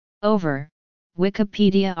Over,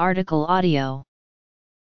 Wikipedia article audio.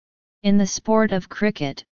 In the sport of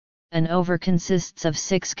cricket, an over consists of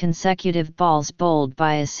 6 consecutive balls bowled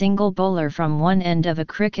by a single bowler from one end of a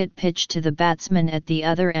cricket pitch to the batsman at the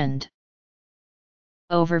other end.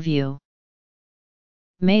 Overview.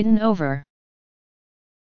 Maiden over.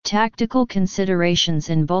 Tactical considerations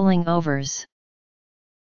in bowling overs.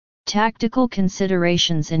 Tactical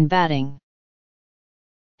considerations in batting.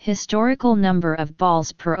 Historical number of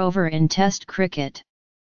balls per over in Test cricket.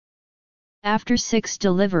 After 6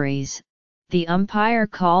 deliveries, the umpire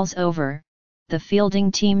calls over, the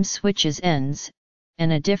fielding team switches ends,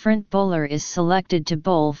 and a different bowler is selected to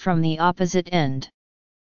bowl from the opposite end.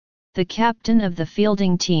 The captain of the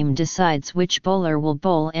fielding team decides which bowler will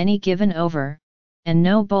bowl any given over, and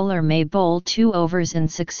no bowler may bowl 2 overs in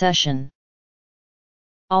succession.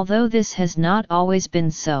 Although this has not always been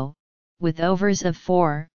so, with overs of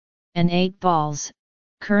 4 and 8 balls,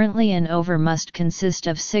 currently an over must consist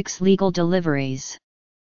of 6 legal deliveries.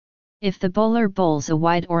 If the bowler bowls a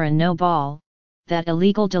wide or a no ball, that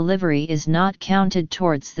illegal delivery is not counted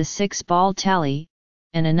towards the 6-ball tally,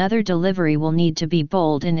 and another delivery will need to be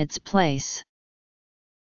bowled in its place.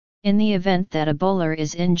 In the event that a bowler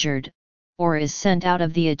is injured, or is sent out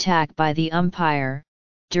of the attack by the umpire,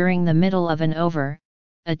 during the middle of an over,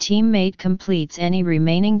 a teammate completes any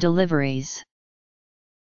remaining deliveries.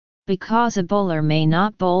 Because a bowler may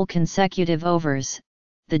not bowl consecutive overs,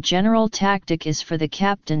 the general tactic is for the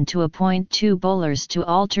captain to appoint 2 bowlers to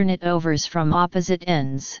alternate overs from opposite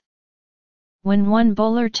ends. When one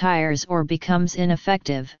bowler tires or becomes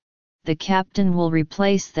ineffective, the captain will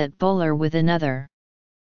replace that bowler with another.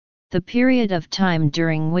 The period of time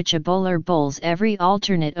during which a bowler bowls every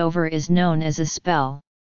alternate over is known as a spell.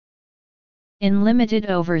 In limited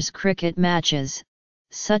overs cricket matches,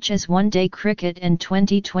 such as one-day cricket and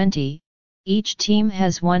 2020, each team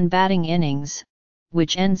has 1 batting innings,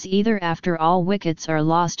 which ends either after all wickets are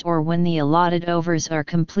lost or when the allotted overs are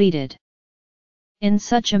completed. In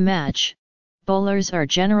such a match, bowlers are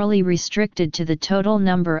generally restricted to the total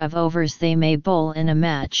number of overs they may bowl in a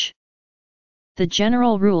match. The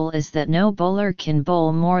general rule is that no bowler can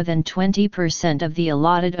bowl more than 20% of the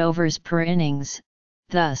allotted overs per innings.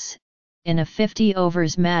 Thus, in a 50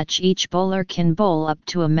 overs match each bowler can bowl up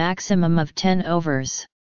to a maximum of 10 overs.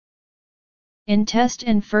 In Test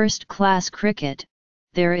and first-class cricket,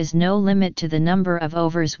 there is no limit to the number of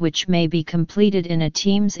overs which may be completed in a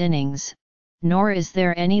team's innings, nor is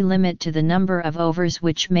there any limit to the number of overs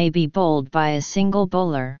which may be bowled by a single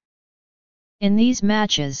bowler. In these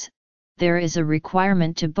matches, there is a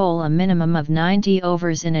requirement to bowl a minimum of 90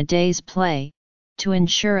 overs in a day's play, to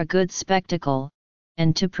ensure a good spectacle,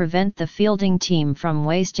 and to prevent the fielding team from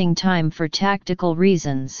wasting time for tactical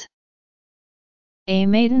reasons. A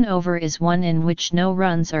maiden over is one in which no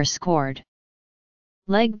runs are scored.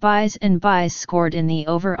 Leg byes and byes scored in the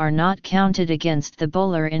over are not counted against the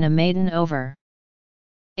bowler in a maiden over.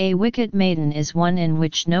 A wicket maiden is one in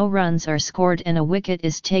which no runs are scored and a wicket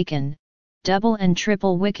is taken. Double and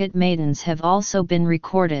triple wicket maidens have also been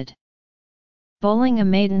recorded. Bowling a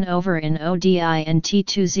maiden over in ODI and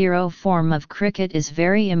T20 form of cricket is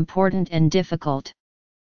very important and difficult.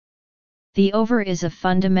 The over is a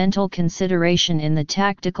fundamental consideration in the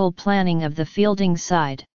tactical planning of the fielding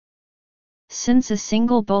side. Since a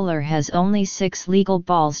single bowler has only 6 legal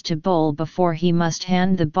balls to bowl before he must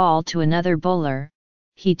hand the ball to another bowler,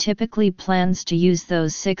 he typically plans to use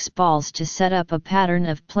those 6 balls to set up a pattern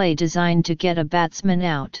of play designed to get a batsman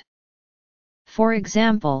out. For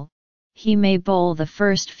example, he may bowl the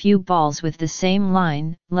first few balls with the same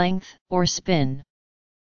line, length, or spin.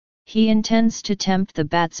 He intends to tempt the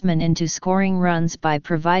batsman into scoring runs by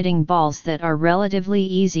providing balls that are relatively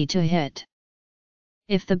easy to hit.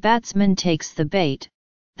 If the batsman takes the bait,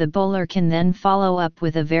 the bowler can then follow up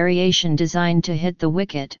with a variation designed to hit the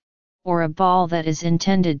wicket, or a ball that is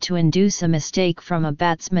intended to induce a mistake from a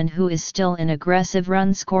batsman who is still in aggressive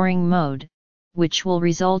run-scoring mode, which will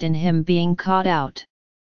result in him being caught out.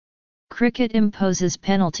 Cricket imposes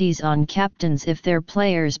penalties on captains if their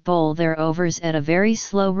players bowl their overs at a very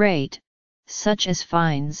slow rate, such as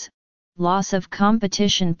fines, loss of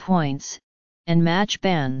competition points, and match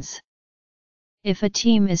bans. If a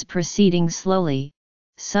team is proceeding slowly,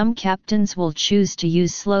 some captains will choose to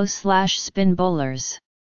use slow/spin bowlers.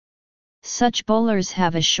 Such bowlers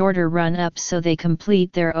have a shorter run-up so they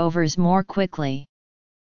complete their overs more quickly.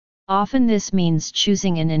 Often this means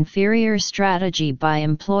choosing an inferior strategy by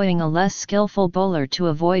employing a less skillful bowler to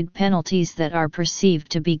avoid penalties that are perceived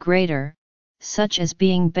to be greater, such as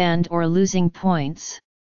being banned or losing points.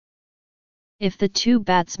 If the 2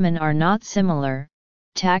 batsmen are not similar,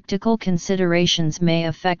 tactical considerations may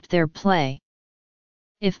affect their play.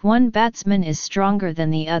 If one batsman is stronger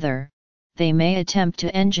than the other, they may attempt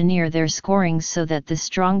to engineer their scoring so that the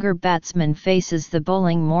stronger batsman faces the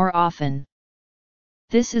bowling more often.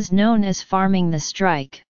 This is known as farming the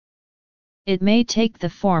strike. It may take the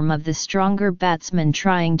form of the stronger batsman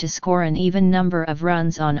trying to score an even number of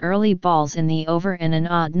runs on early balls in the over and an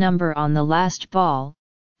odd number on the last ball.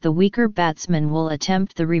 The weaker batsman will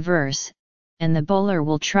attempt the reverse, and the bowler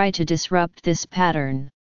will try to disrupt this pattern.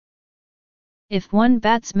 If one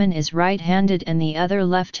batsman is right-handed and the other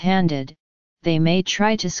left-handed, they may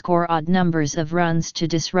try to score odd numbers of runs to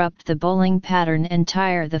disrupt the bowling pattern and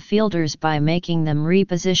tire the fielders by making them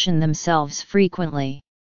reposition themselves frequently.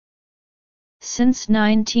 Since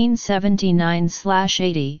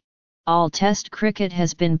 1979/80, all Test cricket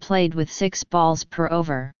has been played with 6 balls per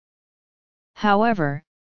over. However,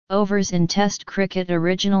 overs in Test cricket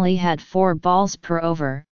originally had 4 balls per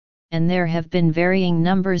over, and there have been varying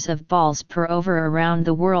numbers of balls per over around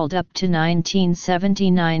the world up to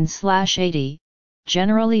 1979/80,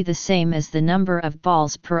 generally the same as the number of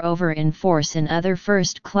balls per over in force in other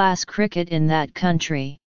first-class cricket in that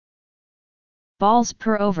country. Balls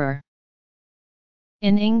per over.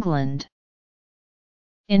 In England.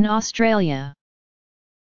 In Australia.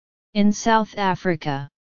 In South Africa.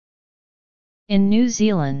 In New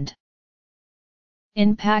Zealand.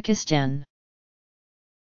 In Pakistan.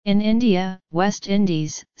 In India, West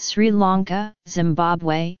Indies, Sri Lanka,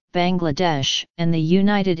 Zimbabwe, Bangladesh, and the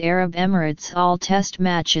United Arab Emirates, all Test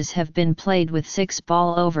matches have been played with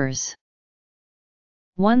 6-ball overs.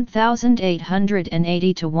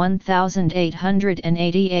 1880 to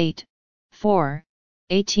 1888, 4,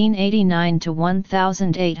 1889 to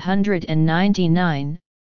 1899,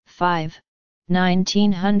 5,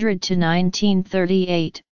 1900 to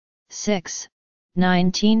 1938, 6,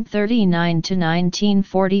 1939 to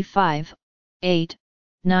 1945, 8,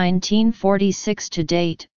 1946 to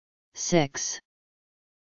date, 6.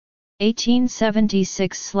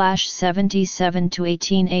 1876/77 to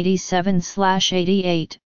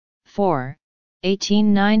 1887/88, 4,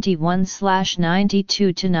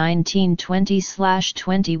 1891/92 to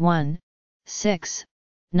 1920/21, 6,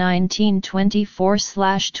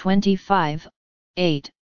 1924/25, 8,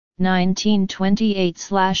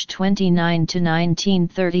 1928/29 to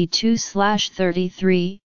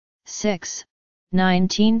 1932/33, 6,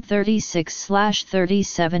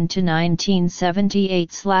 1936/37 to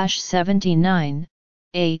 1978/79,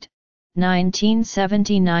 8,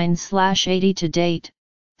 1979/80 to date,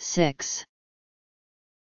 6.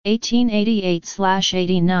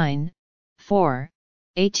 1888/89, 4,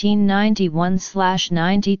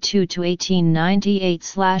 1891/92 to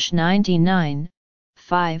 1898/99,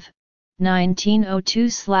 5,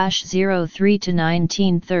 1902/03 to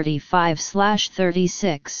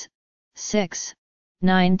 1935/36, 6,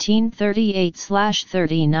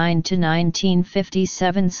 1938/39 to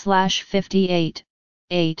 1957/58,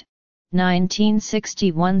 8,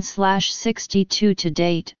 1961/62 to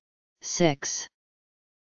date, 6.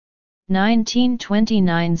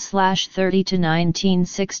 1929/30 to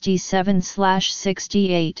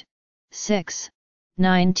 1967/68, 6,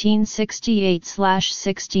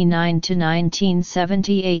 1968/69 to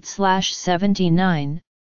 1978/79,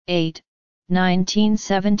 8,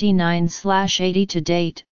 1979/80 to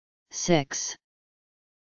date, 6.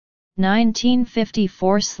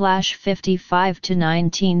 1954/55 to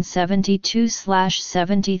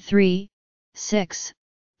 1972/73, 6,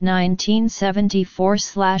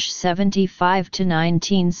 1974/75 to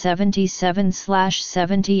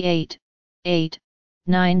 1977/78, 8,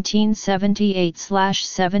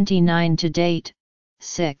 1978/79 to date,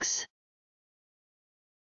 6.